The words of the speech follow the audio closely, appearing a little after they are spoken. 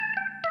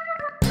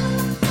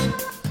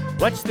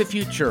What's the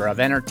future of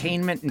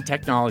entertainment and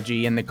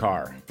technology in the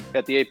car?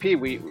 At the AP,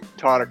 we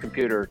taught a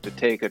computer to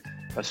take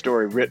a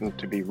story written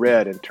to be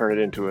read and turn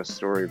it into a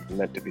story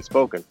meant to be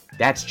spoken.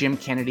 That's Jim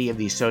Kennedy of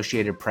the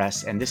Associated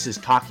Press, and this is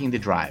Talking the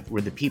Drive,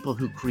 where the people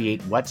who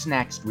create what's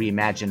next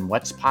reimagine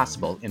what's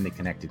possible in the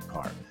connected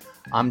car.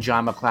 I'm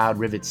John MacLeod,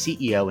 Rivet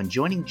CEO, and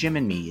joining Jim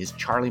and me is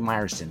Charlie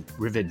Meyerson,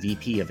 Rivet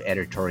VP of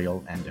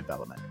Editorial and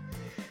Development.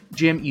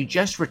 Jim, you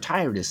just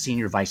retired as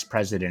Senior Vice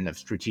President of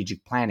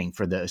Strategic Planning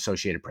for the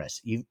Associated Press.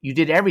 You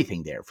did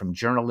everything there, from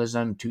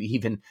journalism to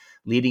even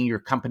leading your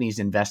company's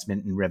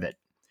investment in Rivet.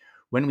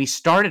 When we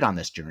started on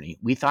this journey,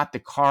 we thought the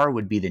car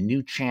would be the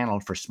new channel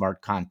for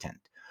smart content.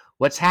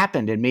 What's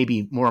happened, and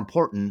maybe more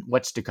important,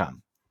 what's to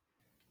come?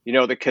 You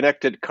know, the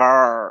connected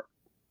car,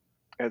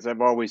 as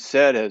I've always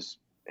said,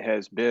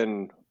 has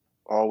been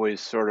always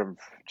sort of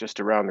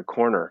just around the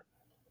corner.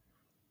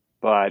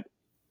 But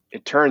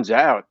it turns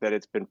out that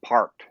it's been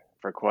parked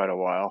for quite a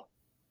while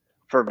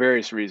for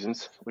various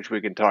reasons, which we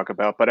can talk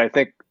about. But I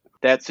think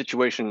that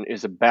situation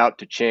is about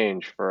to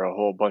change for a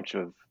whole bunch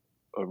of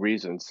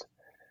reasons.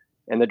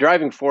 And the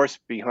driving force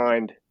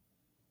behind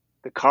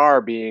the car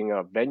being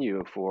a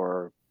venue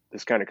for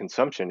this kind of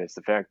consumption is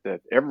the fact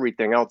that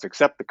everything else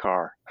except the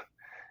car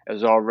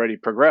has already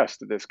progressed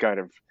to this kind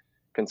of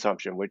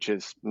consumption, which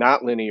is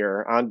not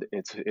linear.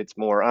 It's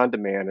more on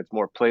demand. It's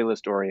more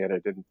playlist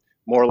oriented and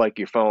more like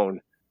your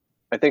phone.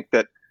 I think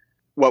that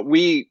what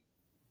we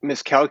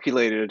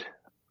miscalculated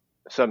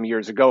some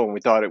years ago when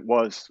we thought it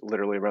was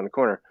literally around the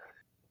corner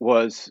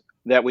was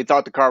that we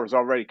thought the car was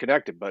already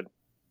connected, but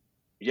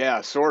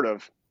yeah, sort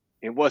of.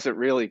 It wasn't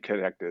really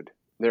connected.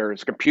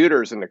 There's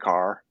computers in the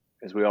car,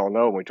 as we all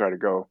know, when we try to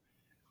go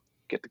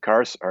get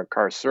our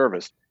car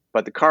serviced,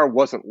 but the car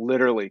wasn't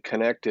literally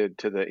connected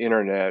to the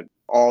internet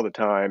all the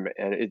time.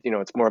 And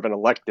it's more of an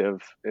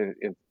elective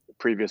in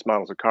previous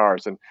models of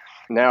cars. And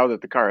now that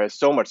the car has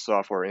so much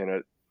software in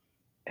it,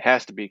 it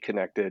has to be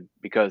connected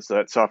because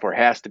that software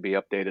has to be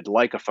updated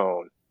like a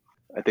phone.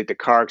 I think the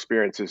car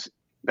experience is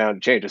bound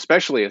to change,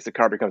 especially as the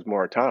car becomes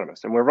more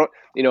autonomous. And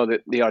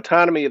the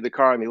autonomy of the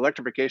car and the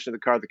electrification of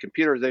the car, the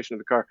computerization of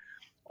the car,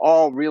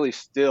 all really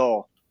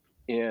still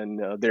in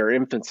their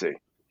infancy.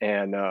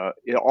 And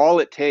all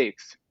it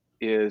takes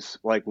is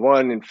like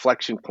one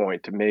inflection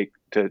point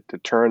to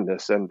turn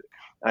this. And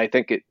I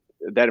think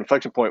that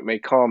inflection point may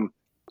come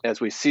as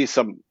we see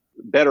some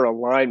better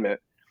alignment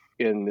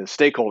in the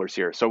stakeholders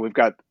here. So we've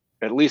got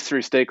at least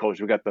three stakeholders.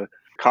 We've got the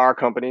car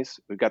companies,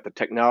 we've got the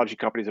technology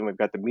companies, and we've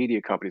got the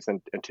media companies.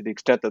 And to the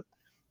extent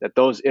that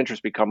those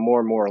interests become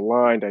more and more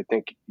aligned, I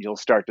think you'll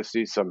start to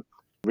see some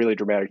really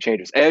dramatic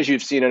changes, as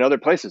you've seen in other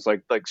places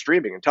like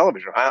streaming and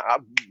television.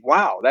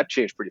 Wow, that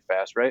changed pretty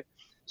fast, right?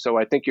 So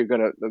I think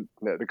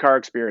the car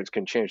experience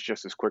can change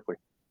just as quickly.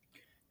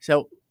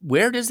 So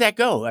where does that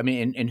go? I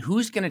mean, and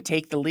who's going to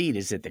take the lead?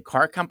 Is it the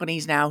car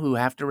companies now who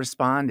have to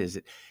respond? Is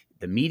it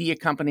the media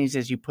companies,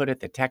 as you put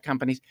it, the tech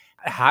companies?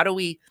 How do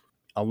we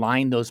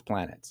align those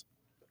planets?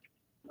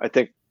 I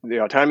think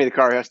the autonomy of the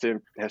car has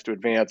to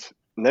advance.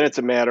 And then it's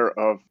a matter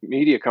of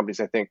media companies,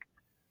 I think,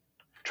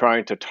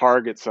 trying to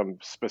target some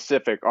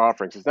specific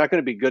offerings. It's not going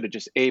to be good to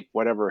just ape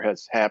whatever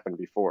has happened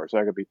before. It's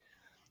not going to be,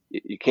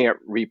 you can't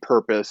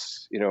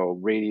repurpose,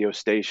 radio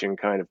station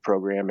kind of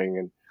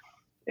programming,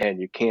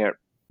 and you can't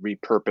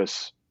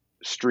repurpose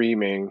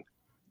streaming.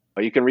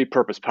 You can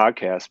repurpose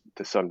podcasts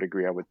to some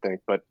degree, I would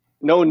think, but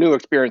no new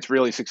experience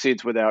really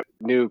succeeds without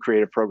new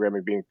creative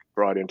programming being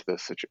brought into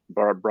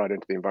the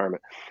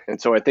environment.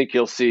 And so I think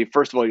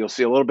first of all, you'll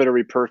see a little bit of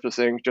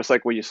repurposing, just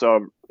like what you saw,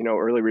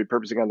 early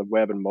repurposing on the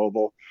web and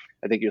mobile.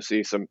 I think you'll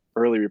see some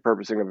early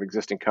repurposing of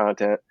existing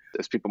content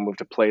as people move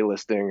to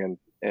playlisting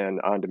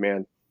and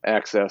on-demand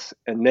access.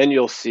 And then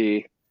you'll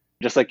see,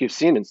 just like you've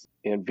seen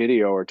in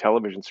video or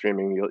television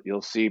streaming,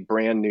 you'll see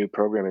brand new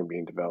programming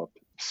being developed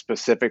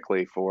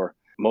specifically for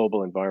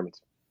mobile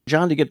environments.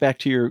 John, to get back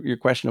to your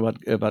question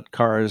about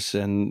cars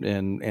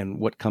and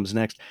what comes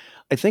next,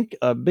 I think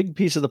a big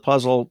piece of the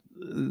puzzle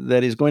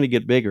that is going to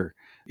get bigger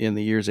in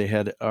the years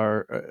ahead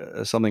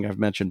are something I've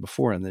mentioned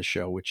before on this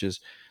show, which is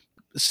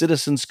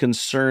citizens'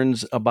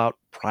 concerns about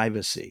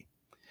privacy.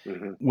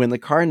 Mm-hmm. When the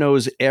car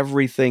knows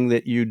everything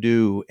that you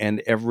do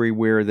and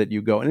everywhere that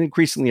you go, and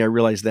increasingly I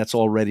realize that's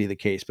already the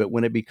case, but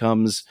when it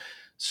becomes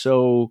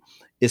so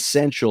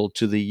essential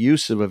to the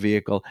use of a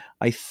vehicle,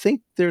 I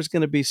think there's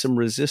going to be some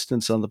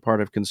resistance on the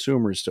part of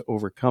consumers to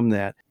overcome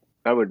that.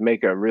 I would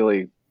make a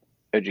really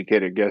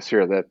educated guess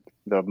here that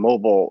the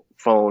mobile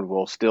phone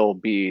will still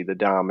be the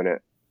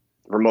dominant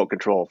remote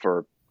control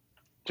for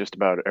just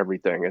about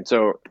everything. And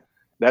so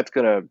that's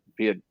going to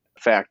be a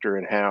factor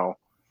in how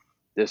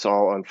this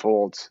all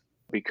unfolds,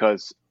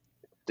 because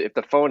if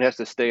the phone has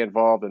to stay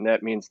involved, and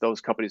that means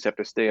those companies have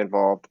to stay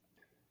involved,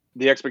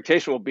 the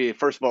expectation will be,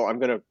 first of all, I'm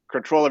going to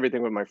control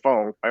everything with my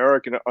phone. I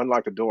already can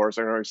unlock the doors.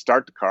 I can already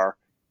start the car.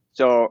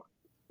 So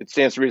it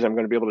stands to reason I'm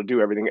going to be able to do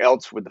everything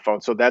else with the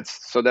phone. So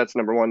that's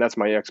number one. That's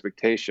my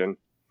expectation.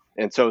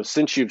 And so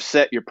since you've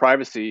set your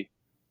privacy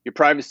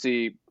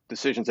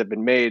decisions have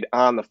been made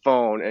on the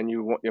phone, and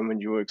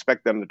you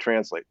expect them to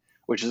translate,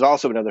 which is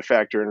also another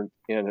factor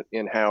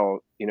in how,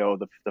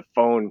 the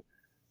phone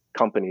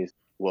companies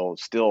will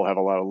still have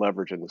a lot of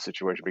leverage in the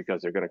situation because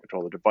they're going to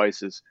control the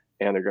devices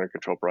and they're going to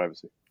control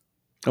privacy.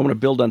 I want to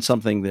build on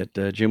something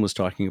that Jim was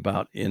talking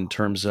about in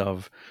terms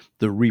of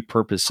the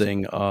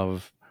repurposing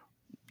of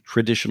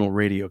traditional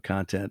radio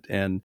content.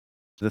 And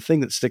the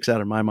thing that sticks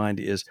out in my mind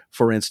is,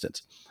 for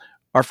instance,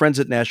 our friends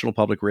at National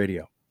Public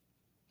Radio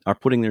are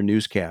putting their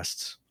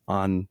newscasts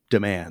on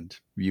demand.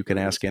 You can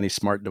ask any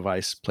smart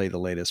device, play the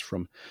latest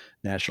from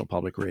National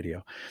Public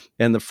Radio.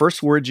 And the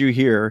first words you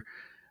hear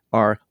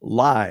are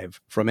live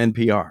from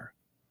NPR,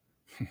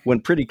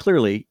 when pretty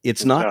clearly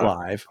it's not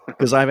live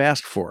because I've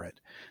asked for it.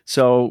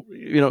 So,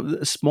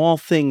 small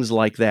things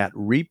like that,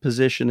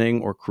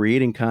 repositioning or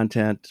creating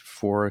content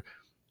for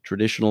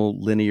traditional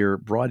linear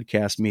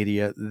broadcast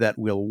media that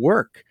will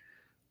work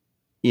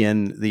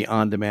in the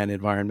on-demand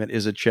environment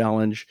is a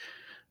challenge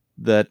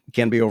that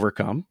can be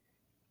overcome.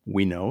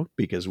 We know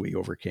because we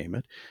overcame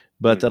it,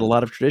 but that a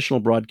lot of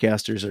traditional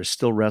broadcasters are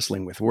still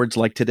wrestling with. Words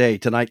like today,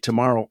 tonight,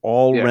 tomorrow,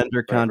 all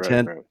render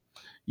content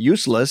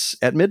useless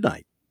at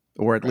midnight,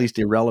 or at least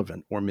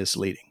irrelevant or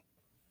misleading.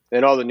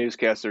 And all the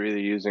newscasts are either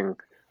using,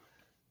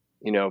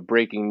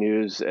 breaking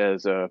news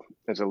as a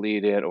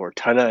lead in, or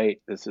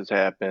tonight this has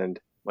happened,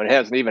 when it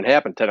hasn't even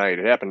happened tonight.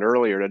 It happened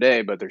earlier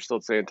today, but they're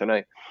still saying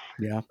tonight.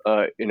 Yeah.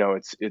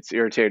 It's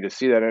irritating to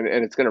see that, and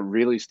it's going to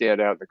really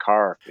stand out in the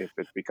car if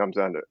it becomes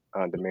on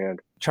demand.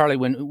 Charlie,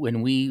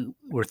 when we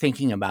were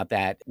thinking about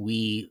that,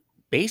 we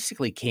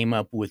basically came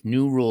up with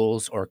new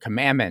rules or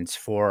commandments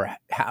for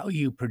how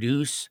you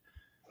produce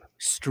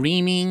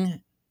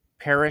streaming,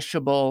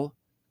 perishable,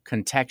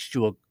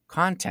 contextual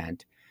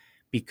content,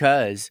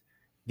 because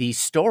these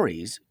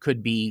stories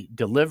could be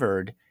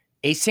delivered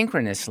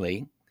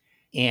asynchronously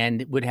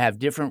and would have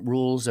different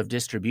rules of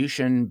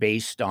distribution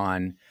based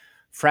on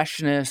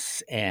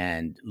freshness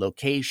and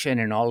location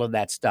and all of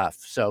that stuff.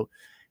 So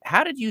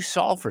how did you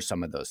solve for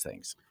some of those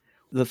things?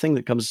 The thing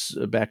that comes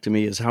back to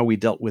me is how we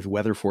dealt with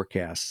weather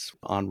forecasts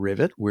on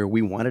Rivet, where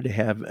we wanted to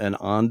have an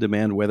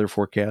on-demand weather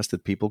forecast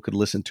that people could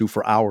listen to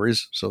for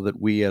hours so that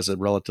we, as a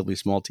relatively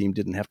small team,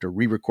 didn't have to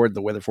re-record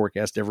the weather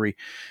forecast every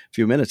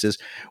few minutes. Is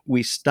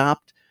we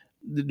stopped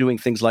doing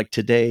things like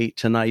today,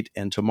 tonight,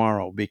 and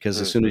tomorrow,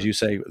 because as soon as you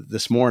say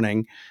this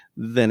morning,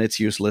 then it's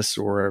useless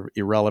or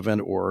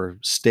irrelevant or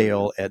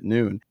stale at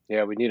noon.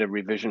 Yeah, we need a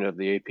revision of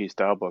the AP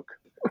style book.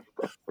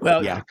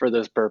 Well, for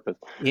this purpose.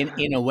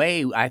 In a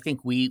way, I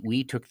think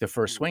we took the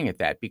first swing at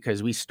that,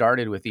 because we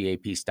started with the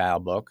AP style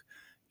book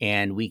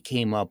and we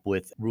came up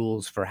with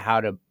rules for how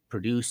to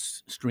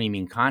produce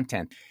streaming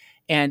content.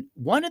 And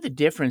one of the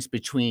difference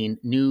between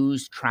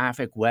news,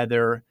 traffic,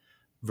 weather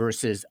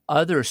versus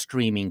other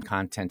streaming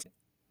content,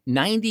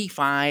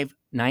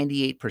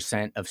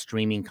 98% of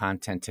streaming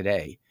content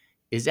today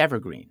is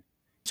evergreen.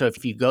 So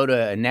if you go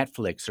to a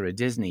Netflix or a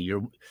Disney,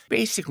 you're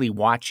basically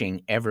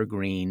watching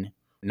evergreen,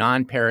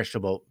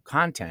 non-perishable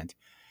content.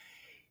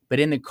 But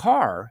in the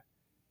car,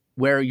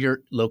 where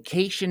your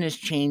location is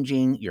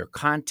changing, your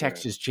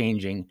context is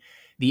changing,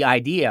 the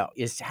idea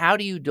is, how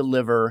do you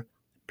deliver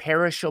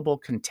perishable,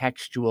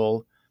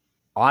 contextual,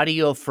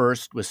 audio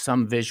first with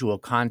some visual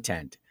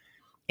content?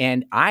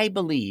 And I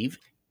believe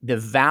the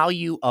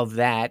value of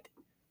that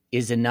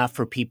is enough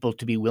for people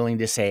to be willing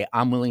to say,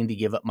 I'm willing to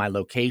give up my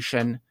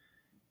location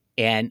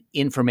and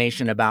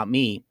information about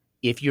me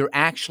if you're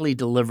actually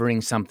delivering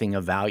something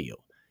of value.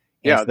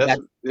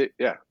 And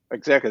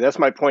exactly. That's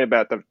my point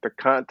about the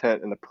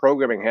content, and the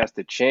programming has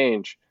to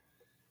change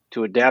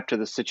to adapt to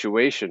the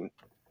situation.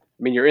 I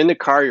mean, you're in the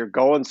car, you're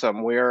going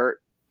somewhere,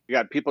 you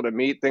got people to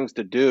meet, things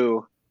to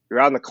do, you're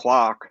on the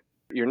clock,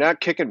 you're not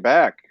kicking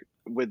back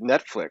with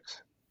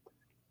Netflix.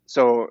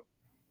 So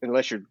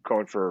unless you're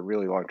going for a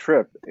really long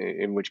trip,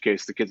 in which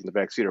case the kids in the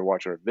back seat are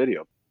watching a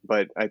video.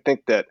 But I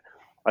think that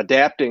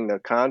adapting the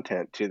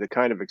content to the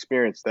kind of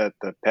experience that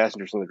the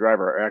passengers and the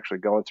driver are actually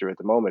going through at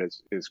the moment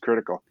is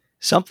critical.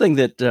 Something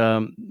that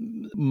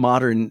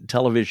modern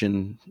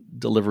television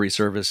delivery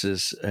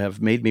services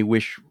have made me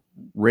wish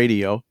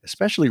radio,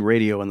 especially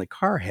radio in the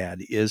car, had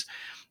is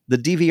the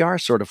DVR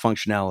sort of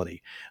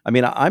functionality. I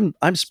mean,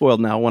 I'm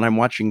spoiled now when I'm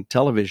watching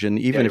television,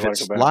 even if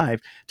it's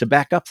live, to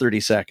back up 30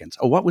 seconds.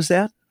 Oh, what was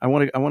that? I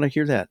want to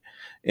hear that.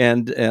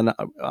 And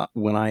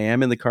when I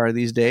am in the car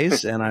these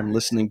days and I'm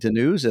listening to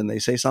news and they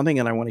say something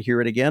and I want to hear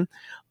it again,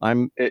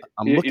 I'm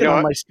looking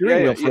on my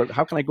steering wheel for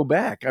how can I go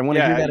back? I want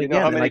to hear that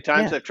again. How many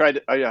times I've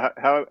tried to,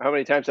 how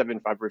many times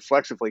I've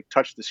reflexively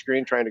touched the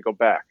screen trying to go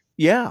back.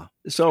 Yeah.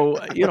 So,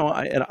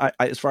 I,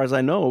 as far as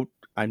I know,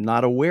 I'm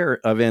not aware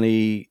of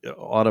any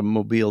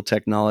automobile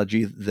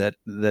technology that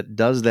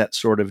does that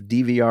sort of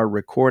DVR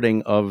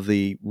recording of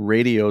the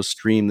radio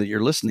stream that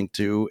you're listening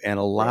to and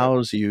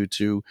allows you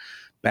to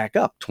back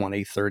up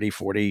 20, 30,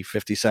 40,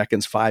 50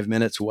 seconds, 5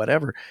 minutes,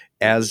 whatever,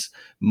 as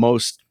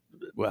most,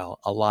 well,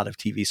 a lot of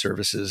TV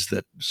services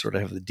that sort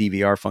of have the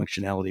DVR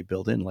functionality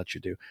built in let you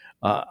do.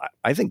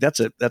 I think that's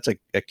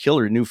a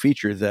killer new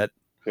feature that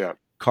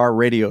car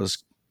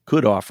radios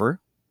could offer.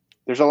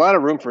 There's a lot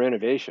of room for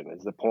innovation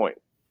is the point.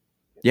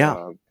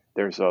 Yeah.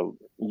 There's a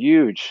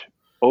huge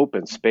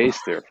open space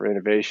there for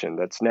innovation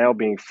that's now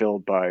being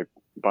filled by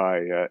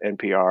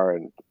NPR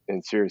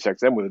and Sirius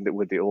XM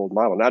with the old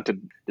model. Not to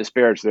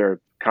disparage their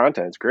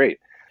content, it's great.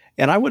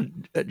 And I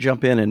would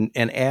jump in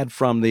and add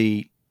from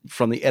the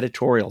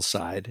editorial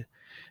side,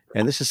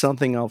 and this is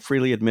something I'll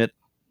freely admit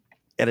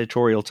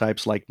editorial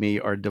types like me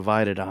are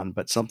divided on,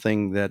 but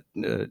something that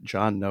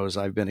John knows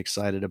I've been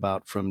excited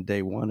about from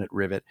day one at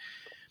Rivet,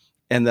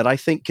 and that I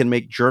think can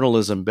make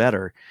journalism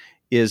better,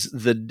 is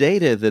the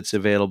data that's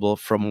available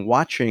from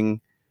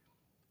watching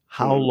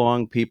how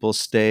long people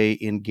stay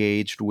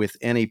engaged with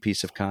any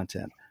piece of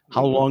content.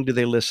 How long do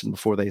they listen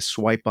before they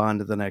swipe on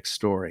to the next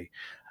story?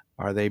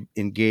 Are they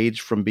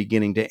engaged from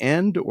beginning to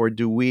end, or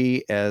do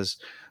we, as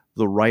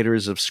the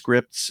writers of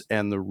scripts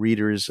and the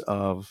readers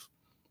of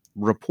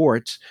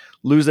reports,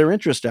 lose their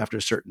interest after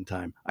a certain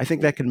time? I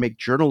think that can make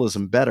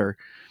journalism better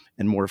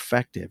and more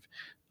effective.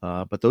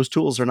 But those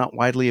tools are not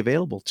widely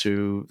available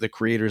to the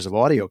creators of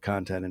audio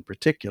content in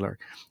particular.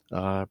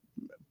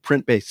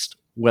 Print-based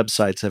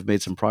websites have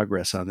made some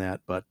progress on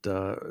that, but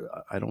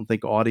I don't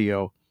think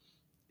audio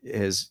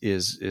is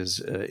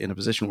in a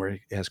position where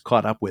it has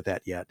caught up with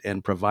that yet,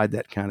 and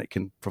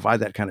can provide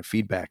that kind of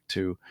feedback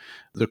to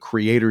the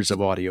creators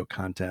of audio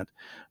content,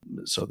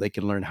 so they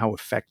can learn how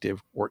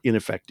effective or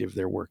ineffective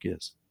their work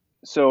is.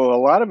 So a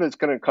lot of it's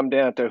going to come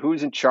down to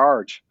who's in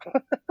charge.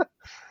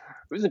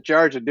 Who's in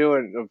charge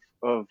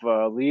of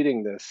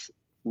leading this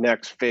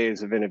next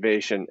phase of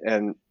innovation?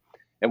 And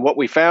what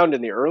we found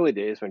in the early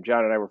days when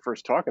John and I were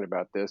first talking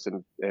about this,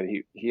 and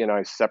he and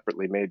I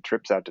separately made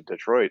trips out to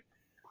Detroit,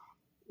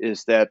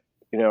 is that,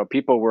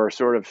 people were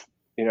sort of,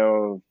 there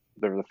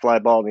was a fly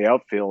ball in the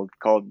outfield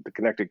called the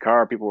connected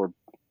car. People were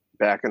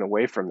backing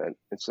away from it,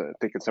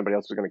 thinking somebody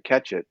else was going to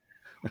catch it.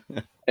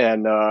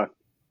 And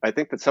I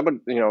think that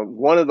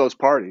one of those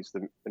parties,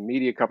 the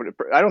media company,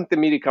 I don't think the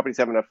media companies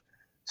have enough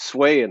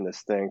sway in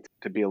this thing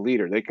to be a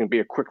leader. They can be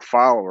a quick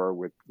follower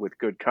with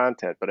good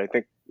content, but I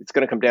think it's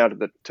going to come down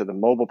to the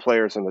mobile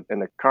players and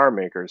the car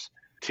makers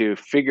to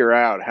figure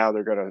out how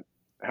they're going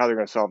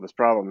to solve this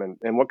problem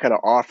and what kind of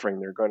offering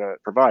they're going to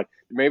provide.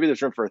 Maybe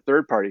there's room for a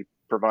third party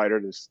provider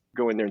to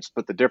go in there and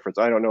split the difference.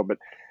 I don't know, but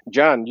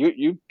John,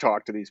 you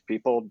talk to these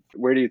people.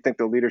 Where do you think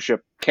the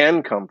leadership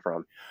can come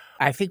from?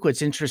 I think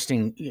what's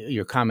interesting,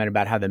 your comment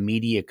about how the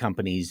media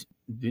companies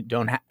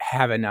don't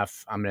have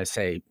enough, I'm going to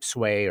say,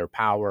 sway or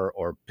power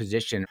or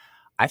position.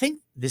 I think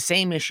the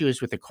same issue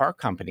is with the car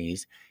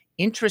companies.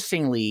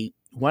 Interestingly,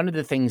 one of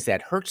the things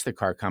that hurts the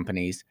car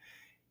companies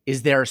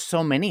is there are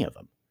so many of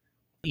them.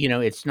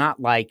 It's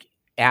not like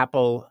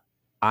Apple,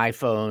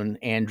 iPhone,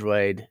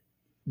 Android.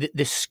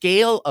 The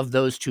scale of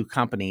those two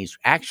companies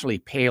actually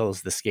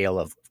pales the scale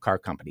of car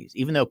companies.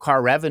 Even though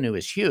car revenue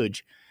is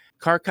huge,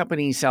 car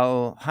companies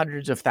sell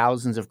hundreds of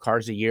thousands of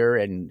cars a year,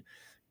 and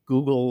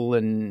Google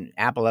and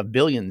Apple have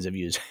billions of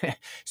users.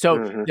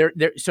 So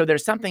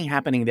there's something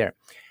happening there.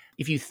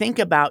 If you think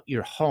about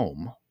your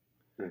home,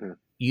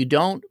 you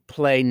don't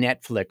play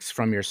Netflix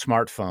from your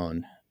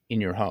smartphone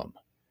in your home.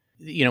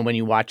 When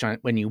you watch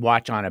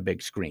on a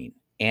big screen,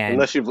 and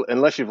unless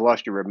you've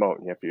lost your remote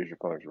and you have to use your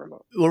phone as a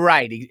remote. Well,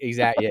 right,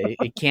 exactly. Yeah,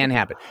 it can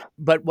happen.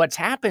 But what's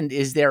happened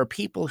is there are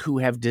people who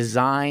have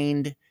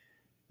designed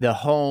the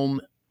home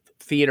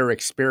theater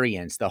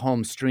experience, the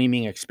home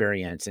streaming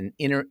experience, and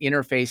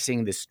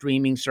interfacing the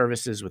streaming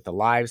services with the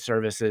live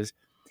services.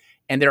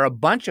 And there are a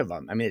bunch of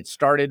them. I mean, it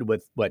started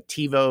with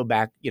TiVo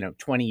back,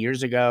 20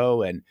 years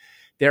ago, and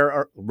there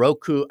are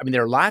Roku. I mean,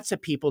 there are lots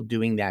of people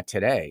doing that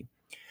today.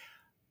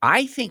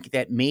 I think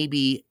that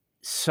maybe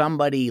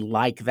somebody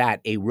like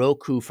that, a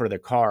Roku for the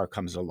car,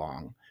 comes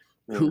along,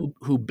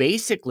 who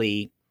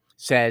basically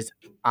says,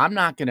 I'm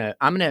going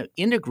to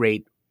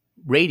integrate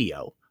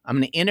radio. I'm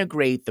going to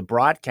integrate the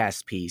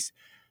broadcast piece,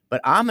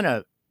 but I'm going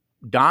to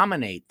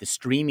dominate the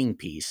streaming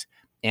piece,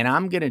 and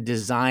I'm going to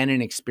design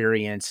an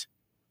experience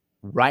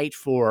right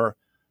for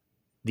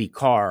the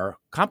car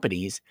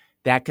companies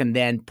that can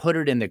then put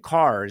it in the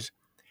cars.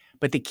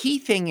 But the key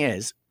thing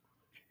is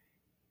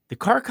the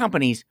car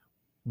companies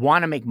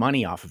want to make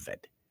money off of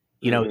it.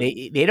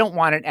 They don't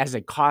want it as a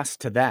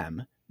cost to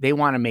them. They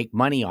want to make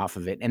money off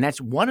of it. And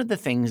that's one of the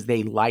things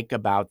they like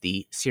about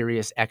the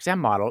Sirius XM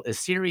model is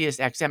Sirius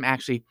XM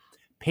actually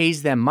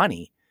pays them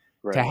money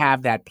to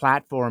have that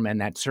platform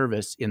and that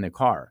service in the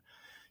car.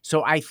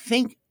 So I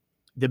think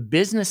the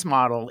business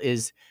model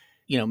is,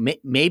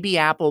 maybe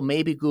Apple,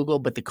 maybe Google,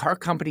 but the car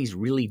companies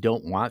really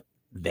don't want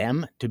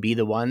them to be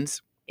the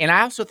ones. And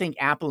I also think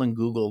Apple and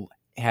Google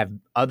have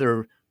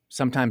other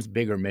sometimes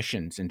bigger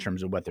missions in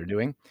terms of what they're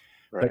doing.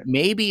 Right. But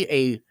maybe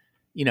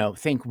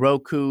think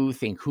Roku,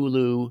 think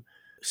Hulu,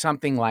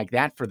 something like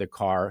that for the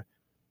car.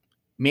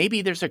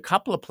 Maybe there's a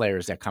couple of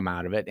players that come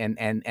out of it,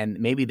 and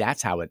maybe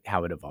that's how it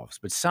evolves.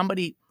 But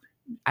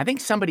I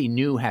think somebody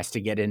new has to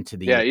get into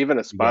the even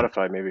a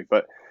Spotify maybe.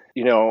 But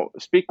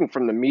speaking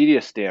from the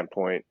media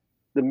standpoint,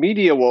 the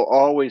media will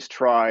always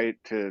try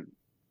to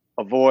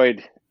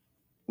avoid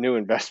new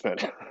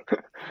investment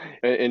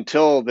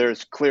until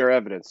there's clear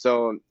evidence.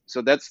 So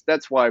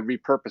that's why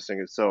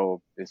repurposing is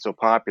so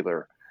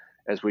popular.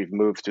 as we've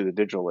moved through the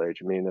digital age.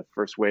 I mean, the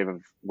first wave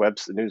of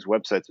news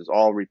websites was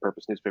all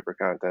repurposed newspaper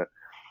content,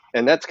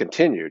 and that's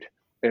continued.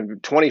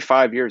 And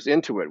 25 years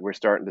into it, we're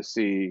starting to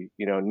see,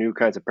 new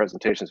kinds of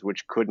presentations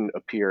which couldn't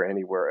appear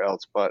anywhere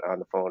else but on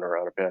the phone or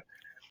on a pad.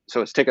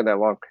 So it's taken that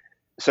long.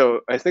 So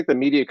I think the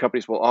media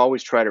companies will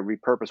always try to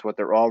repurpose what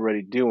they're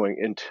already doing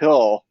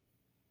until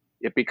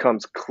it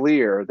becomes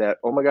clear that,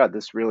 oh my God,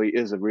 this really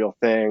is a real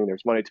thing.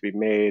 There's money to be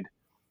made.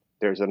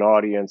 There's an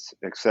audience,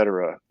 et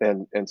cetera.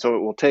 And so it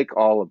will take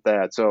all of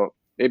that. So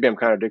maybe I'm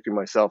contradicting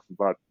myself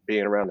about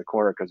being around the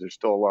corner because there's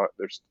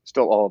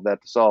still all of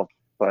that to solve.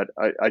 But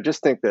I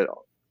just think that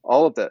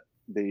all of that,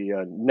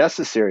 the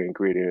necessary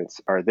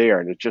ingredients are there,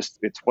 and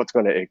it's what's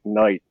going to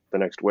ignite the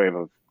next wave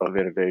of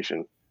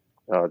innovation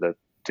that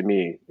to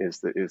me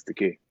is the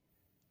key.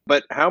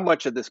 But how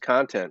much of this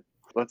content,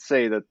 let's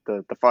say that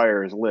the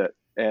fire is lit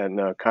and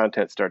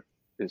content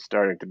is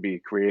starting to be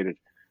created,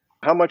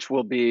 how much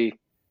will be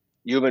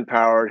human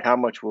powered? How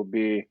much will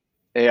be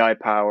AI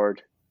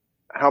powered?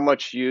 How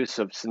much use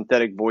of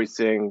synthetic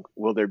voicing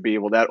will there be?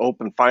 Will that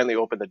finally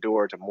open the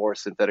door to more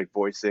synthetic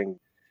voicing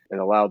and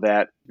allow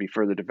that to be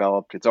further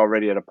developed? It's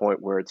already at a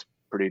point where it's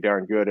pretty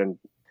darn good. And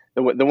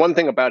the one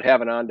thing about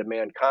having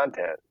on-demand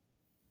content,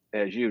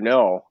 as you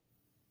know,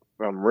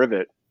 from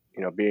Rivet,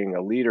 being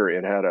a leader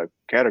in how to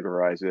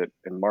categorize it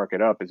and mark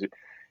it up, is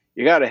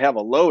you got to have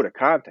a load of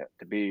content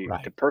to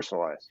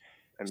personalize.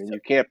 I mean,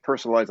 you can't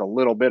personalize a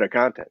little bit of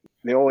content.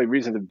 The only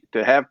reason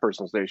to have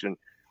personalization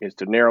is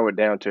to narrow it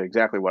down to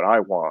exactly what I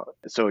want.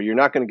 So you're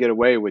not going to get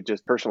away with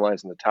just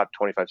personalizing the top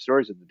 25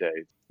 stories of the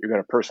day. You're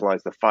going to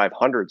personalize the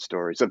 500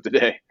 stories of the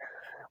day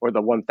or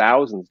the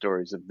 1,000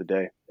 stories of the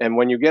day. And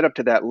when you get up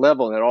to that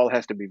level and it all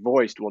has to be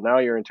voiced, well, now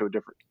you're into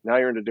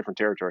different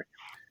territory.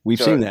 We've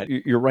seen that.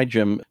 You're right,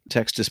 Jim.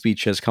 Text to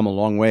speech has come a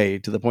long way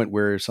to the point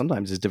where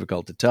sometimes it's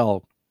difficult to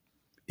tell,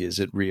 is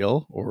it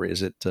real or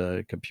is it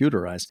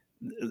computerized?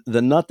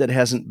 The nut that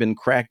hasn't been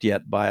cracked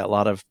yet by a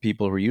lot of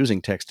people who are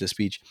using text to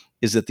speech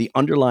is that the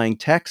underlying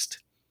text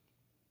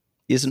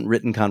isn't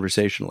written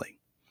conversationally.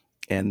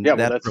 And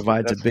that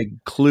provides a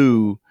big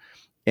clue.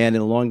 And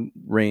in the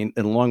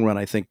long run,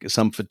 I think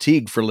some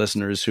fatigue for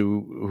listeners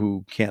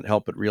who can't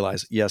help but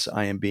realize, yes,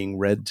 I am being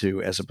read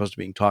to as opposed to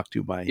being talked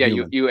to by a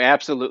human. You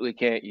absolutely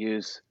can't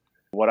use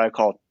what I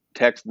call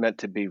text meant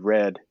to be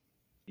read.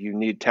 You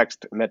need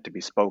text meant to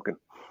be spoken.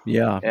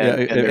 Yeah.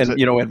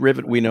 And at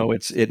Rivet, we know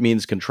it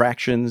means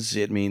contractions,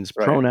 it means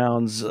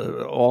pronouns,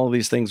 all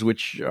these things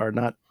which are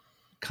not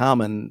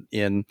common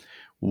in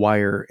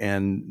wire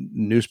and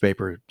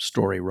newspaper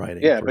story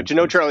writing. Yeah, but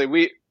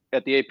Charlie,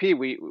 at the AP,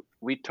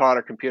 we taught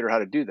a computer how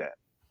to do that.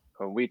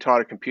 We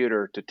taught a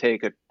computer to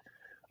take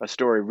a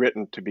story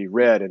written to be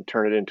read and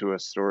turn it into a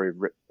story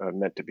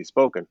meant to be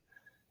spoken,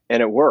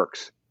 and it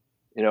works.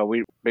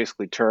 We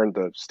basically turned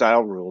the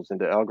style rules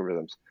into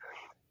algorithms,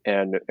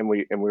 and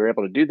we were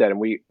able to do that.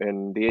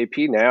 And the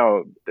AP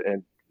now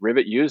and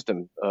Rivet used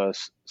them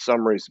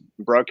summaries,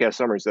 broadcast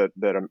summaries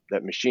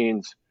that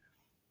machines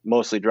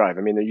mostly drive.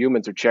 I mean, the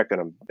humans are checking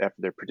them after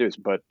they're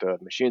produced, but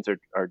machines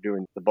are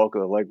doing the bulk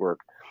of the legwork.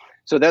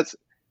 So that's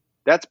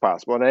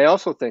possible. And I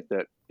also think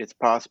that it's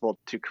possible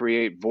to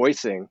create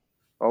voicing.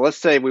 Well, let's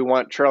say we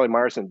want Charlie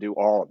Meyerson to do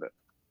all of it.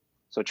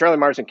 So Charlie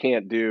Meyerson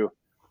can't do,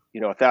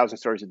 1,000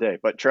 stories a day,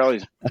 but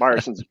Charlie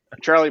Meyerson's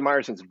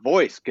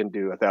voice can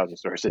do 1,000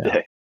 stories a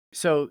day.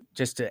 So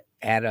just to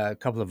add a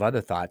couple of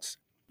other thoughts,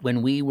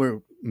 when we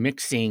were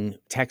mixing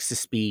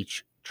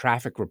text-to-speech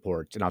traffic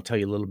reports, and I'll tell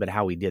you a little bit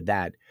how we did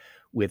that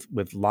with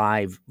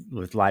live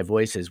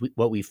voices,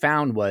 what we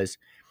found was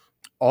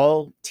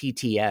all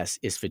TTS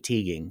is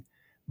fatiguing,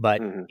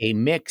 but a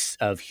mix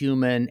of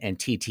human and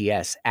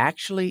TTS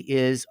actually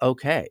is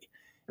okay.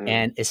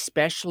 And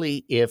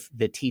especially if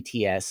the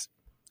TTS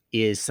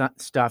is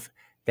stuff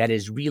that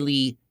is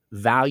really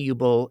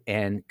valuable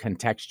and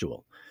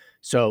contextual.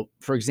 So,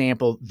 for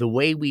example, the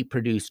way we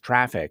produce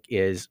traffic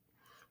is,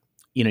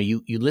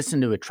 you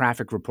listen to a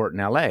traffic report in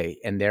LA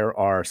and there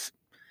are,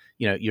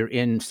 you're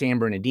in San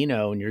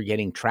Bernardino and you're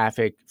getting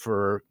traffic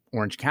for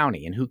Orange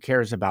County, and who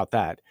cares about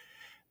that?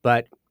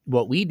 But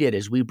what we did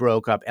is we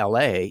broke up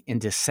LA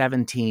into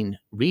 17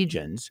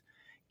 regions.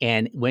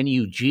 And when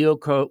you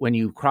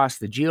crossed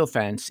the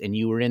geofence and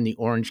you were in the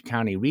Orange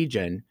County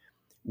region,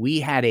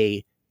 we had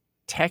a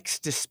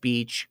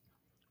text-to-speech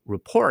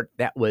report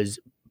that was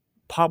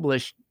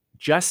published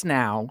just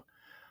now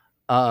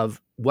of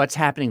what's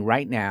happening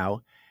right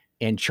now.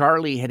 And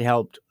Charlie had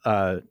helped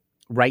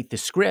write the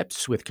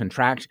scripts with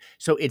contractions.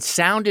 So it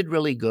sounded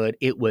really good.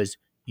 It was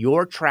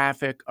your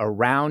traffic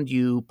around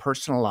you,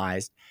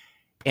 personalized,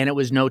 and it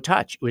was no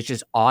touch. It was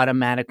just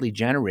automatically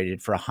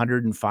generated for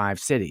 105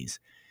 cities.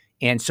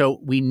 And so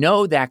we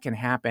know that can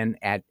happen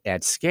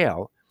at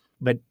scale.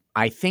 But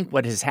I think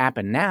what has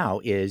happened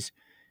now is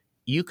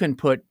you can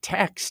put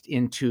text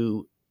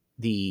into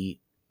the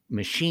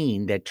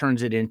machine that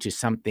turns it into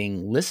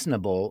something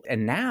listenable.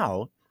 And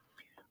now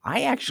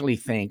I actually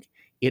think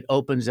it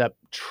opens up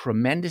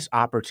tremendous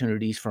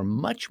opportunities for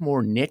much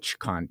more niche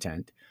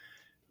content,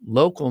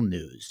 local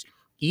news.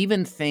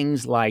 even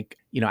things like,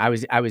 I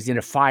was in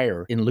a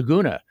fire in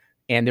Laguna,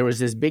 and there was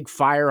this big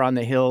fire on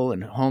the hill,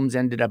 and homes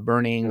ended up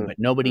burning, but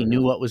nobody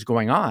knew what was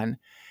going on.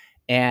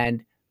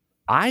 And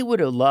I would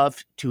have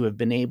loved to have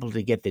been able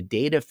to get the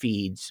data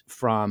feeds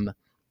from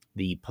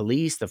the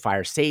police, the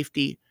fire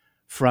safety,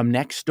 from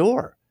next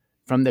door,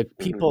 from the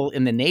people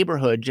in the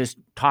neighborhood just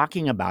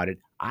talking about it.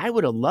 I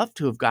would have loved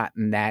to have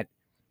gotten that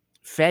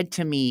fed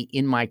to me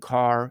in my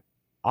car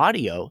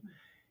audio,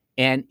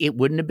 and it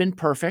wouldn't have been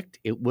perfect.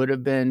 It would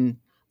have been,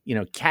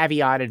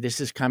 caveated,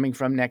 this is coming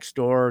from next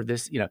door,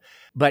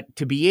 but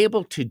to be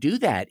able to do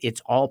that,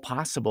 it's all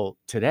possible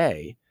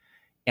today.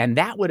 And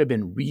that would have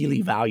been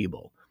really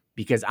valuable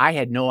because I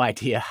had no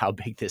idea how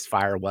big this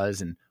fire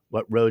was and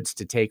what roads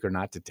to take or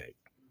not to take.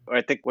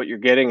 I think what you're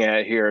getting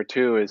at here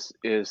too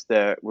is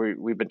that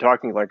we've been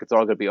talking like it's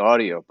all going to be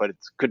audio, but it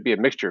could be a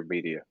mixture of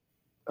media.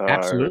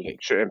 Absolutely.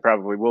 And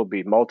probably will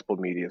be multiple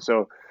media.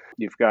 So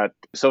you've got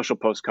social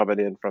posts coming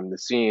in from the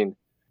scene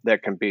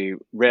that can be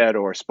read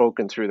or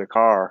spoken through the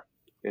car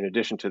in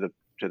addition to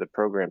the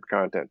programmed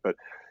content. But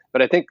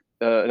I think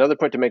another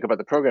point to make about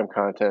the program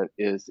content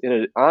is in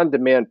an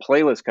on-demand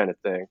playlist kind of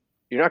thing,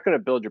 you're not going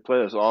to build your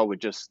playlist all with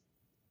just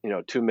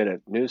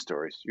 2-minute news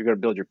stories. You're going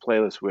to build your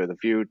playlist with a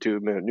few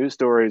 2-minute news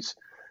stories,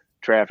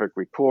 traffic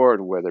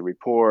report, weather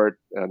report,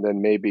 and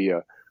then maybe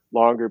a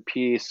longer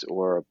piece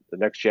or the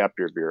next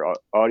chapter of your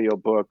audio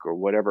book or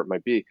whatever it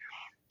might be.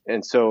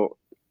 And so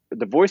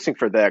the voicing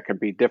for that can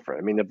be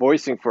different. I mean, the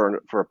voicing for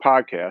a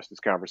podcast is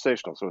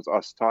conversational, so it's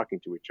us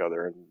talking to each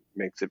other and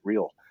makes it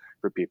real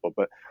for people.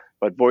 But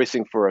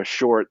voicing for a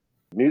short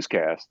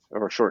newscast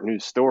or a short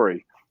news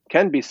story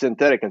can be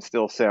synthetic and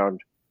still sound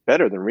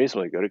better than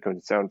reasonably good. It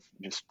can sound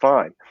just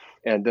fine.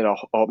 And then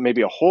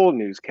maybe a whole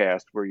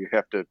newscast where you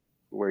have to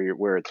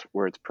where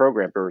it's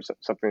programmed, or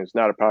something that's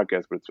not a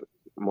podcast, but it's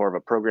more of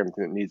a program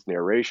that needs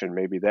narration.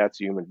 Maybe that's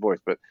human voice,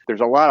 but there's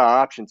a lot of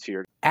options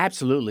here.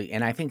 Absolutely.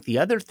 And I think the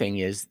other thing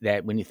is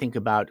that when you think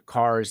about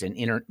cars and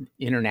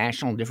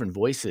international different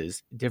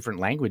voices, different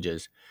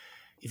languages,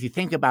 if you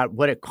think about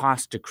what it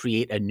costs to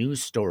create a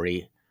news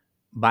story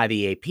by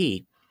the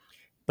AP,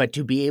 but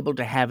to be able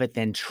to have it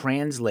then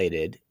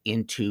translated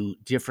into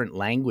different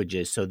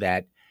languages so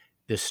that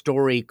the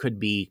story could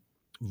be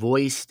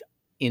voiced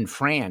in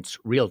France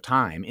real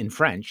time in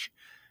French,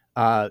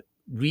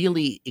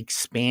 really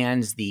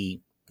expands the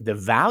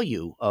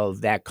value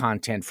of that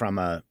content from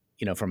a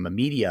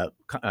media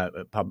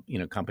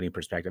company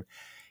perspective,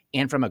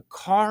 and from a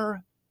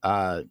car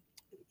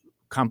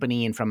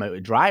company and from a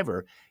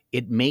driver,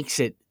 it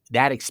makes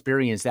that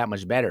experience that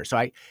much better.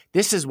 So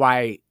this is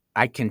why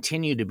I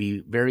continue to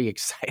be very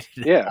excited.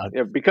 Yeah,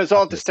 because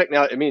all this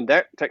technology, I mean,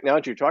 that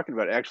technology you're talking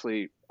about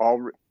actually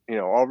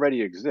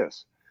already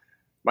exists.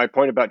 My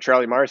point about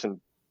Charlie Meyerson,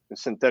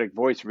 synthetic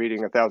voice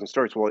reading 1,000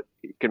 stories. Well,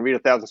 he can read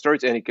 1,000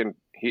 stories, and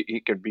he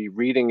can be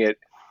reading it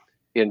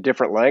in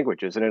different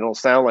languages, and it'll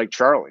sound like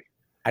Charlie.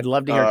 I'd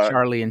love to hear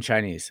Charlie in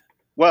Chinese.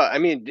 Well, I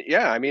mean,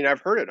 yeah, I mean,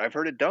 I've heard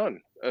it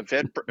done. I've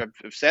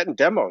sat in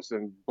demos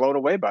and blown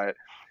away by it.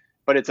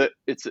 But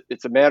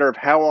it's a matter of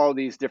how all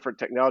these different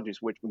technologies,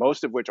 which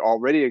most of which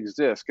already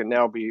exist, can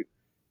now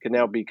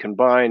be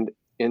combined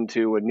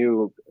into a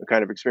new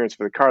kind of experience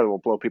for the car that will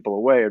blow people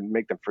away and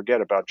make them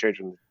forget about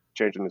changing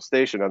the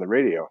station on the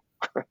radio.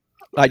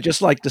 I'd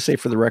just like to say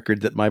for the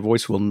record that my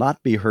voice will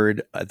not be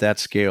heard at that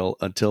scale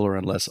until or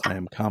unless I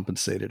am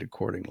compensated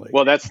accordingly.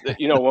 Well, that's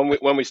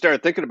when we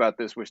started thinking about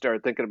this, we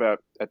started thinking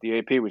about at the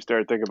AP, we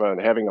started thinking about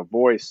having a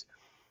voice,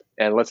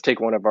 and let's take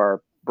one of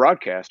our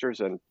broadcasters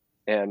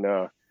and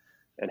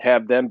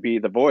have them be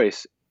the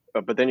voice.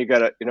 But then you got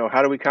to,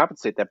 how do we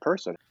compensate that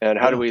person, and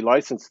how do we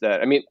license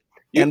that? I mean,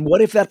 and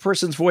what if that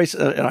person's voice?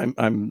 And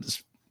I'm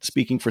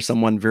speaking for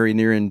someone very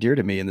near and dear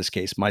to me in this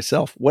case,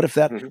 myself. What if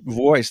that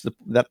voice,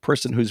 that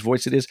person whose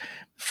voice it is,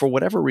 for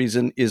whatever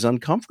reason, is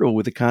uncomfortable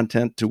with the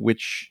content to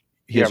which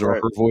his or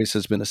her voice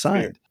has been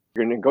assigned?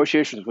 Your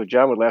negotiations with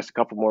John would last a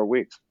couple more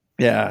weeks.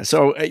 Yeah.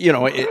 So,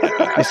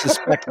 I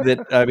suspect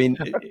that, I mean,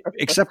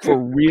 except for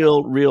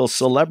real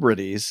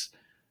celebrities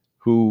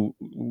who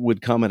would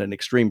come at an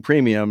extreme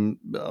premium,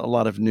 a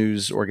lot of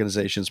news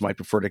organizations might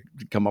prefer to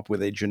come up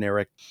with a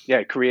generic,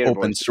 creative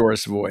open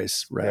source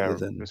voice rather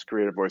than this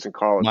creative voice and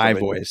call it my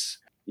voice.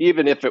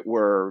 Even if it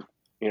were,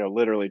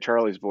 literally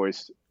Charlie's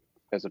voice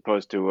as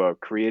opposed to a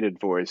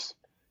created voice,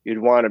 you'd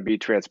want to be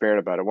transparent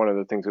about it. One of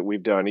the things that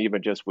we've done,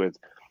 even just with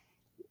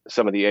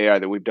some of the AI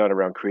that we've done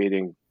around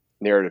creating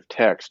narrative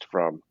text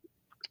from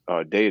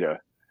data,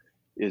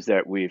 is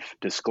that we've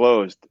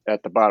disclosed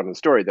at the bottom of the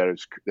story that it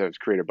was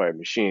created by a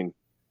machine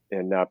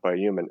and not by a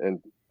human.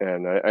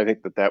 And I think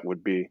that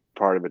would be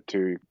part of it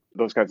too.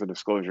 Those kinds of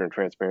disclosure and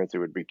transparency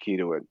would be key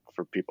to it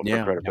for people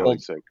for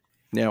credibility's sake.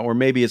 Yeah, or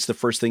maybe it's the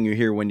first thing you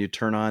hear when you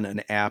turn on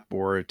an app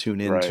or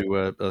tune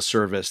into a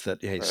service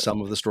that, hey,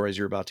 some of the stories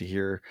you're about to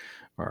hear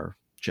are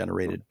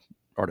generated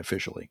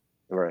artificially.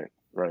 Right.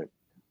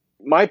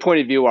 My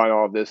point of view on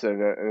all of this,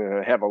 and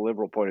I have a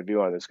liberal point of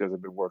view on this because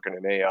I've been working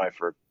in AI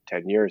for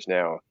 10 years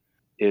now,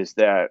 is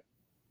that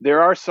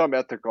there are some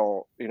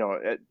ethical,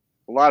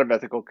 a lot of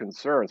ethical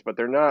concerns, but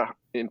they're not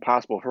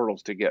impossible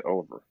hurdles to get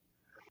over.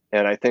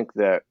 And I think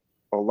that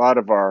a lot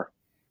of our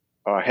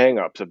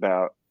hang-ups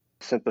about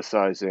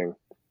synthesizing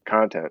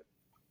content,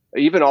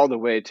 even all the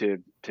way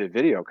to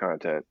video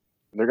content,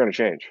 they're going to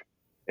change.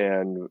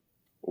 And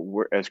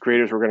as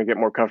creators, we're going to get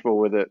more comfortable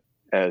with it.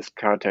 As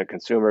content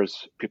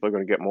consumers, people are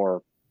going to get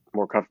more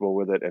comfortable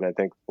with it. And I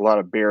think a lot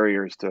of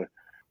barriers to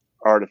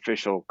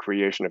artificial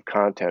creation of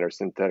content or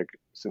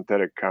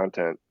synthetic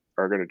content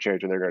are going to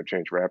change, and they're going to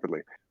change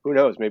rapidly. Who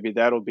knows? Maybe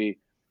that'll be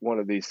one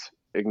of these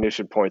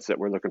ignition points that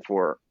we're looking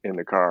for in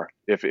the car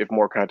if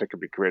more content can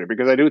be created.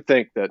 Because I do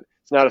think that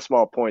it's not a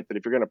small point that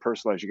if you're going to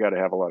personalize, you got to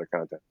have a lot of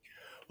content.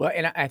 Well,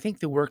 and I think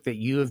the work that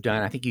you have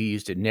done, I think you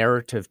used a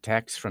narrative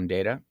text from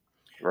data.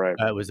 Right.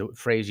 Was the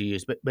phrase you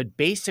used, but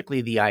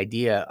basically the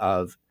idea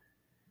of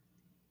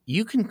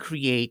you can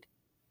create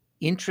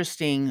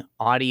interesting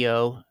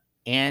audio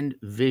and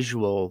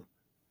visual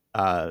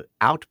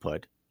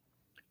output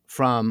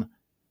from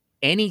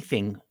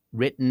anything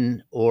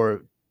written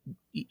or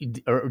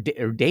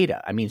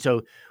data. I mean,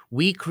 so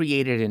we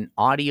created an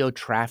audio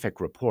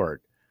traffic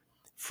report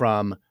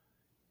from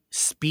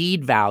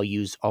speed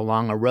values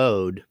along a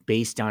road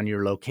based on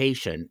your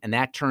location, and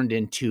that turned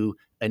into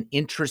an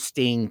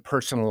interesting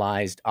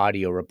personalized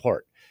audio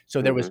report.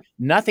 So there was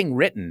nothing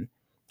written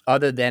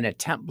other than a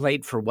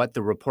template for what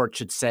the report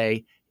should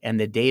say, and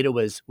the data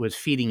was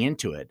feeding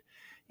into it.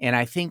 And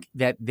I think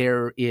that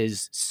there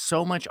is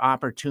so much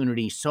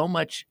opportunity, so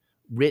much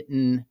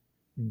written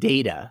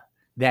data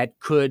that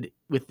could,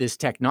 with this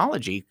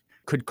technology,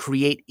 could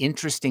create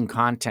interesting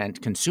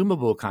content,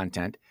 consumable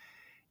content,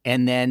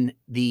 and then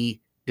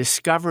the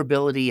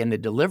discoverability and the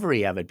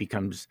delivery of it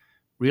becomes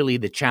really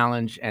the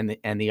challenge and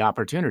the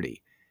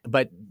opportunity.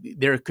 But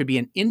there could be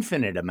an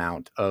infinite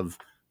amount of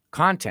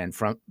content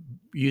from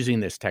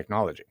using this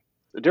technology.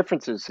 The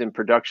difference is in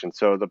production.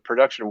 So the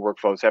production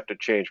workflows have to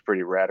change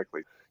pretty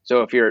radically.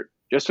 So if you're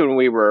just when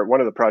we were, one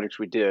of the projects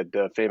we did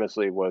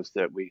famously was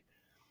that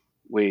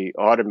we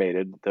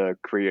automated the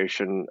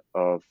creation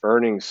of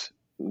earnings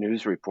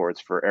news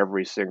reports for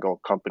every single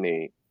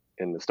company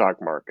in the stock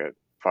market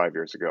 5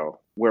 years ago,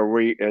 where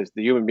we, as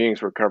the human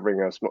beings, were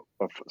covering a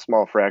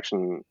small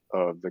fraction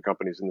of the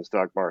companies in the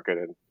stock market.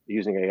 And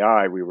using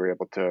AI, we were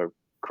able to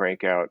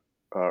crank out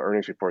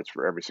earnings reports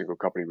for every single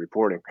company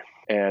reporting.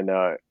 And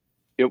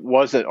it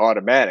wasn't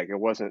automatic. It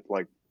wasn't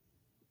like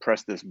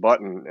press this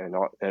button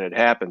and it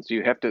happens.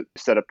 You have to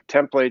set up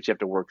templates. You have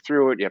to work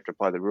through it. You have to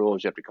apply the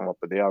rules. You have to come up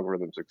with the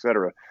algorithms, et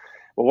cetera.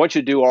 But once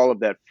you do all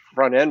of that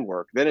front end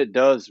work, then it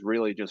does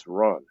really just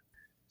run.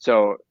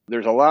 So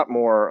there's a lot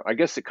more. I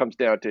guess it comes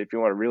down to, if you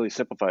want to really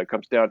simplify, it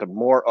comes down to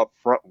more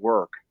upfront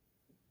work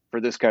for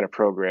this kind of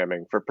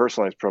programming, for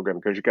personalized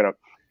programming, because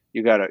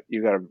you gotta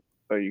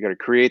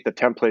create the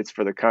templates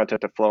for the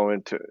content to flow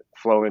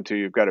into.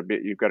 You've got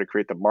to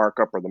create the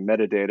markup or the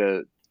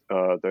metadata,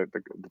 the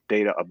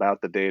data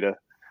about the data,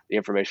 the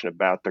information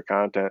about the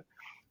content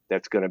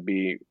that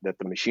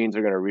the machines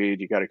are going to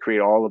read. You got to create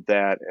all of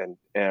that,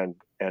 and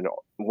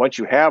once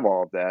you have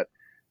all of that,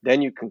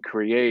 then you can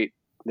create.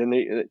 Then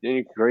you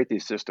can create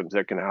these systems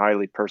that can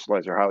highly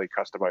personalize or highly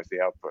customize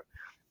the output.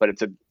 But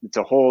it's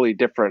a wholly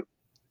different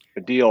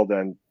deal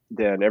than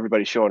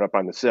everybody showing up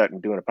on the set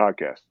and doing a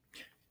podcast.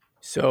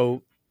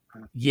 So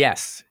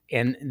yes,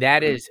 and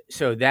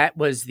that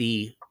was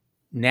the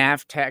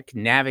NavTech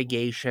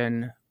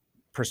navigation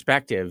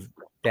perspective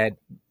that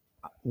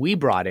we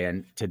brought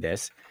in to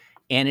this.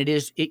 And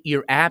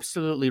you're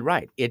absolutely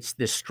right. It's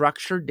the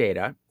structured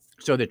data.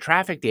 So the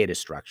traffic data is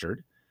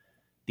structured,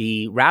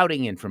 the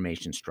routing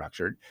information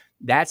structured.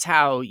 That's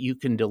how you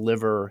can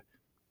deliver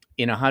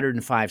in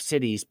 105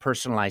 cities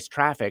personalized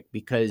traffic,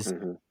 because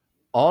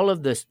all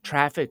of this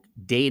traffic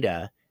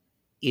data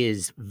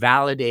is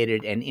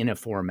validated and in a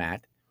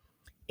format.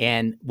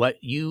 And what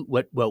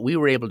we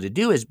were able to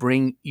do is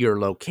bring your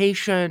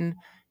location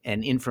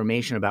and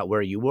information about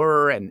where you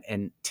were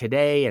and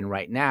today and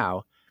right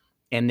now,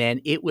 and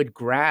then it would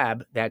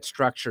grab that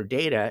structured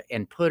data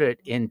and put it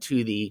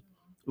into the.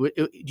 Do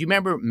you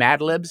remember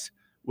Mad Libs,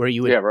 where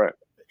you would? Yeah, right.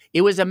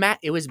 It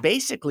was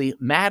basically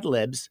Mad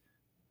Libs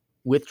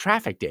with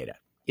traffic data.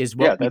 Is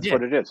what we that's did.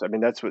 what it is. I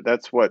mean, that's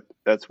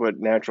what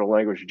natural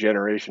language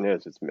generation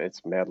is.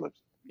 It's Mad Libs.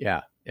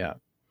 Yeah.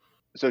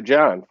 So,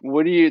 John,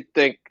 what do you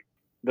think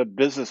the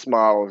business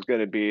model is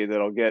going to be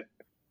that'll get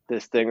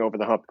this thing over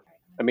the hump?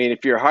 I mean,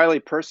 if you're highly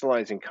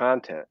personalizing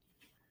content,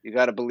 you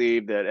got to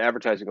believe that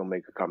advertising will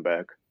make a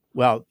comeback.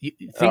 Well,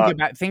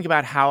 think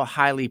about how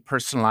highly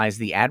personalized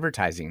the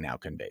advertising now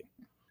can be.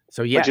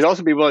 So yes, but you'd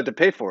also be willing to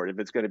pay for it if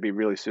it's going to be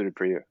really suited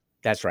for you.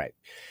 That's right.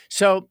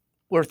 So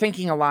we're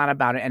thinking a lot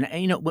about it,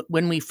 and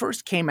when we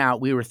first came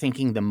out, we were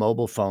thinking the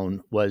mobile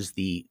phone was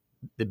the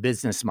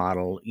business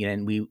model,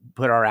 and we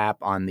put our app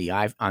on the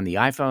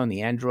iPhone,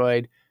 the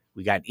Android.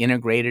 We got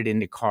integrated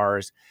into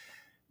cars,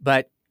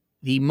 but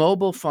the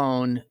mobile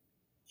phone,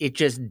 it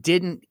just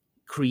didn't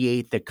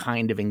create the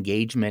kind of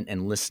engagement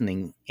and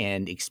listening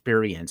and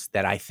experience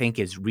that I think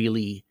is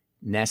really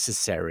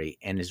necessary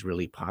and is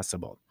really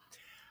possible.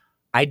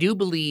 I do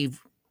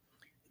believe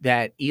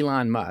that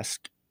Elon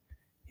Musk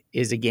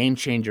is a game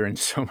changer in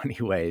so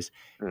many ways.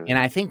 And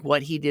I think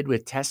what he did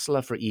with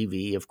Tesla for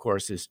EV, of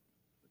course, is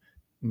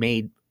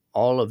made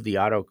all of the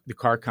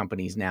car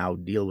companies now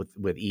deal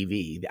with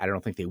EV. I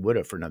don't think they would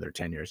have for another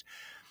 10 years.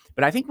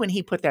 But I think when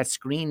he put that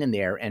screen in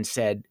there and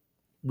said,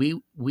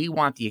 we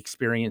want the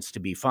experience to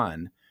be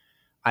fun,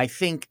 I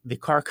think the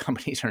car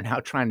companies are now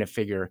trying to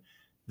figure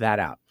that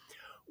out.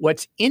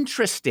 What's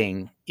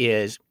interesting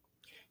is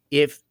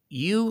if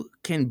you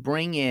can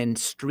bring in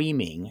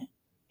streaming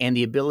and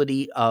the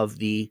ability of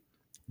the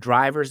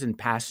drivers and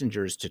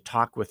passengers to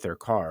talk with their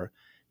car,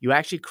 you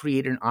actually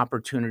create an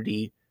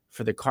opportunity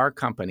for the car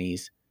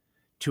companies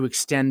to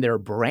extend their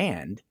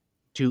brand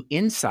to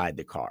inside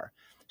the car.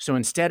 So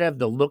instead of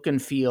the look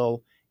and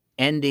feel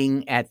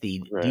ending at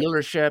the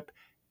dealership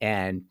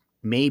and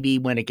maybe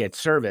when it gets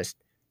serviced,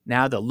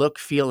 now the look,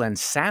 feel, and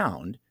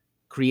sound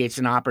creates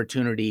an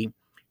opportunity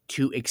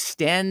to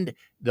extend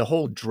the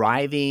whole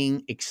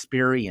driving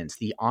experience,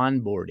 the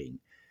onboarding,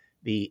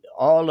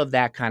 all of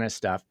that kind of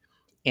stuff,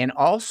 and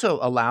also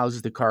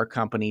allows the car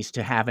companies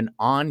to have an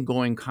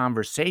ongoing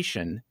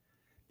conversation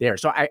there.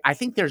 So I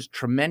think there's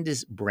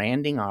tremendous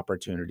branding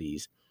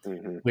opportunities,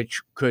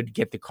 which could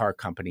get the car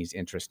companies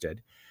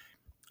interested.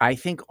 I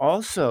think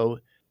also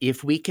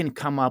if we can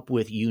come up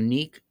with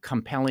unique,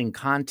 compelling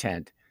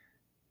content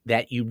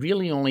that you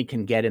really only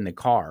can get in the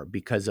car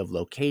because of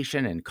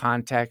location and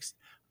context,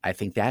 I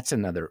think that's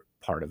another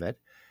part of it.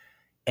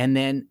 And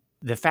then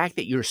the fact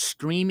that you're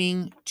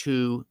streaming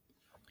to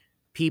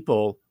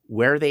people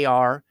where they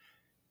are,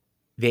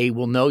 they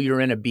will know you're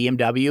in a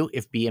BMW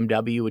if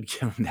BMW would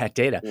give them that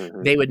data.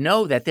 They would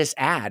know that this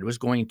ad was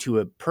going to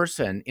a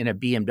person in a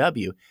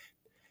BMW.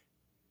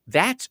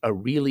 That's a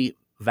really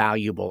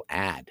valuable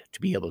ad to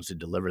be able to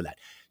deliver that.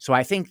 So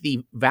I think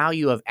the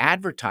value of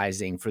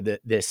advertising for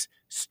this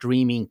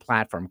streaming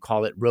platform,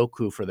 call it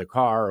Roku for the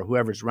car or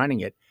whoever's running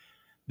it,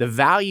 the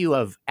value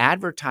of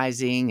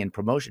advertising and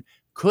promotion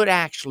could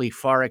actually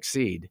far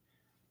exceed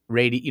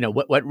radio,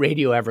 what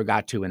radio ever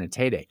got to in its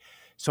heyday.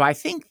 So I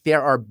think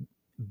there are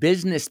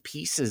business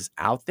pieces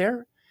out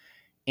there.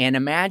 And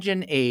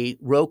imagine a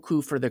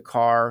Roku for the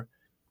car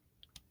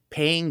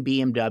paying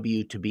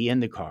BMW to be in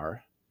the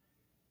car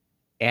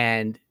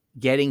and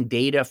getting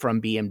data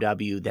from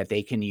BMW that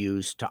they can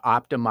use to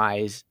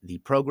optimize the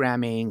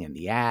programming and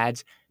the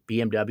ads.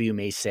 BMW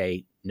may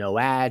say no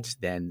ads,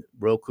 then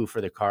Roku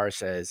for the car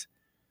says,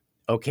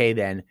 okay,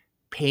 then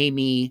pay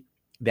me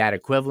that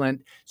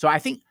equivalent. So I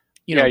think,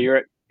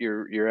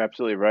 you're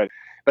absolutely right.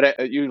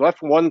 But you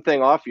left one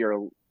thing off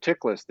your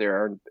tick list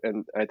there,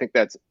 and I think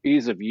that's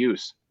ease of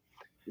use.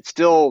 It's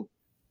still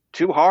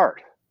too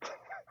hard.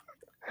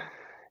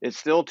 It's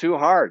still too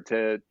hard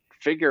to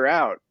figure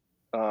out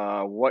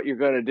what you're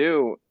going to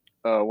do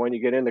when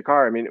you get in the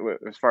car. I mean,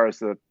 as far as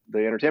the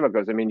entertainment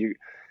goes, I mean,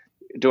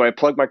 do I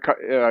plug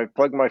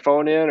my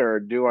phone in, or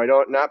do I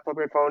not plug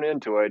my phone in?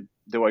 Do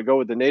I go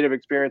with the native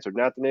experience or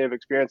not the native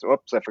experience?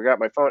 Oops, I forgot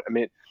my phone. I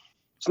mean,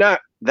 it's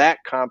not that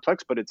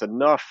complex, but it's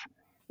enough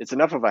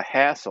of a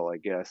hassle, I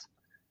guess,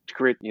 to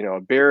create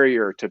a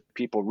barrier to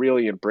people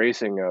really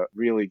embracing a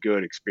really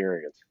good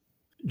experience.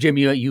 Jim,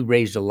 you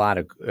raised a lot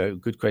of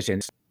good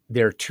questions.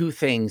 There are two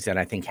things that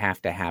I think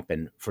have to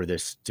happen for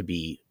this to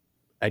be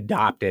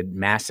adopted,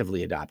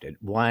 massively adopted.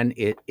 One,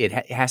 it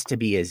has to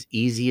be as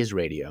easy as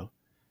radio,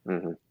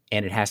 and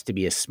it has to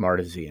be as smart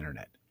as the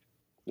internet.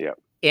 Yeah,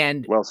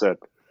 and well said.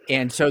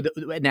 And so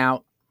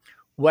now,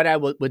 what I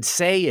would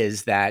say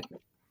is that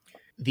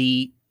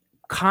the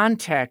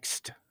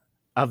context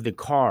of the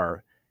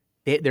car,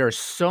 there are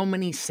so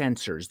many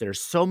sensors, there's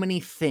so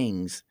many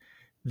things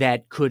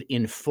that could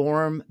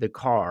inform the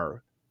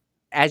car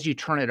as you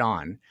turn it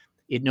on.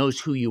 It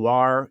knows who you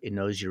are. It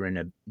knows you're in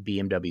a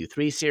BMW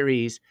 3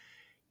 Series.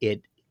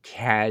 It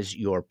has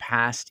your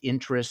past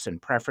interests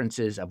and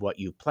preferences of what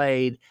you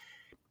played.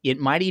 It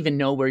might even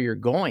know where you're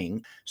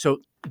going. So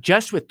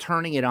just with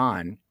turning it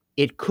on,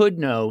 it could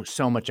know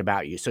so much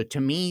about you. So to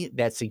me,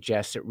 that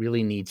suggests it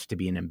really needs to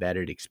be an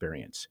embedded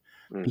experience.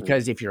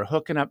 Because if you're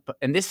hooking up,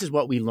 and this is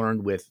what we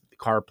learned with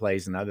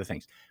CarPlays and other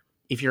things,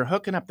 if you're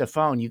hooking up the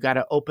phone, you got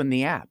to open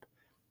the app.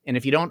 And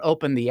if you don't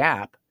open the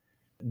app,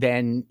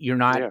 then you're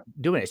not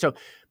doing it. So,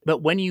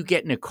 but when you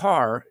get in a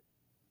car,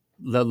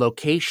 the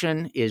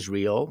location is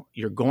real.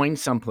 You're going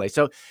someplace.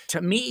 So to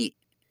me,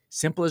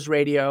 simple as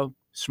radio,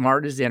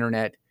 smart as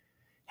internet,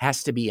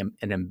 has to be an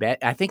embed.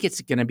 I think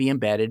it's going to be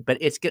embedded, but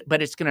it's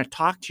going to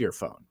talk to your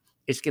phone.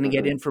 It's going to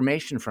get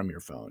information from your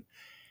phone.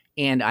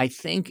 And I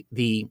think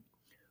the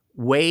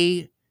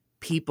way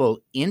people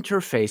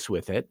interface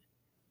with it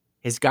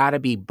has got to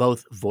be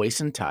both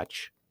voice and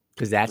touch,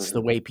 because that's the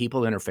way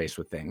people interface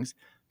with things.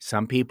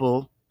 Some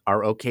people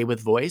are okay with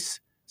voice.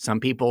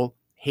 Some people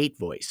hate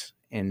voice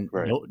and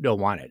don't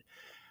want it.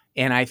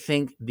 And I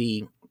think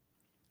the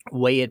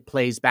way it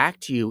plays back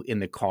to you in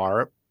the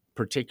car,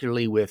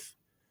 particularly with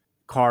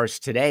cars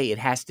today, it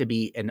has to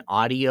be an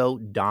audio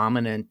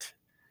dominant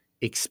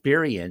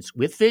experience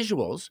with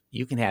visuals.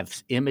 You can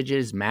have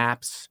images,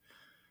 maps,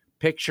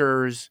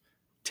 pictures,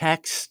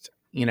 text,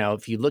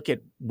 If you look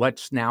at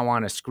what's now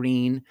on a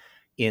screen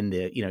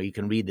you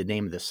can read the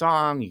name of the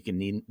song, you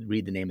can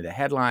read the name of the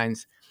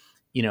headlines,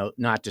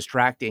 not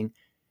distracting.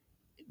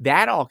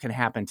 That all can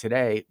happen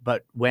today.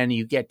 But when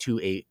you get to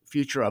a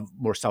future of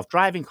more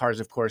self-driving cars,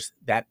 of course,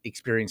 that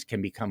experience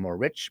can become more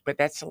rich, but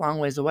that's a long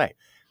ways away.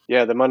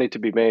 Yeah, the money to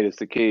be made is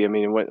the key. I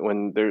mean,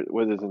 when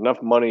there's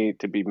enough money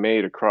to be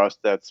made across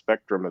that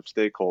spectrum of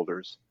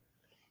stakeholders,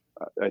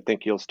 I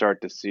think you'll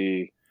start to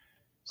see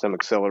some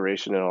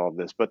acceleration in all of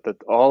this. But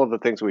all of the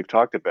things we've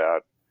talked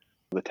about,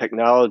 the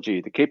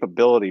technology, the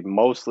capability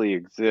mostly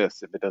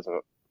exists if it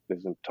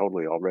isn't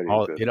totally already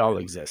exists. It all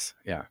exists.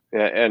 Yeah.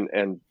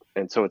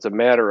 And so it's a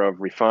matter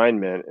of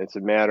refinement. It's a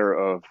matter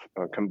of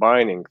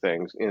combining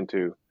things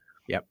into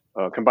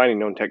combining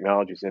known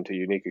technologies into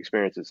unique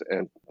experiences.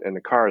 And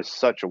the car is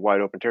such a wide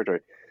open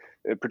territory,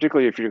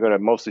 particularly if you're going to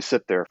mostly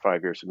sit there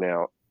 5 years from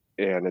now,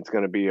 and it's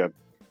going to be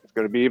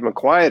even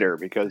quieter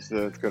because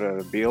it's going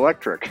to be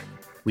electric.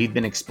 We've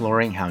been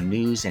exploring how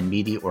news and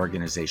media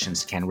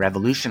organizations can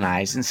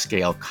revolutionize and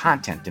scale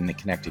content in the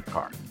connected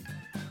car.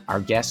 Our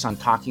guests on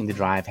Talking the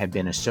Drive have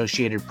been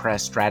Associated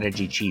Press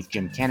Strategy Chief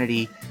Jim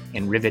Kennedy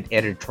and Rivet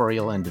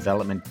editorial and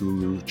development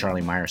guru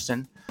Charlie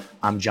Meyerson.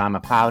 I'm John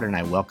MacLeod, and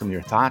I welcome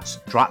your thoughts.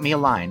 Drop me a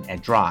line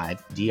at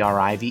drive,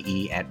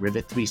 DRIVE, at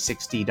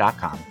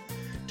rivet360.com.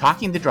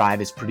 Talking the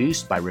Drive is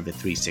produced by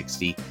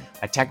Rivet360,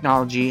 a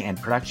technology and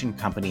production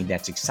company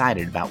that's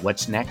excited about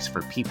what's next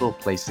for people,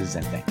 places,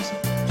 and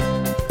things.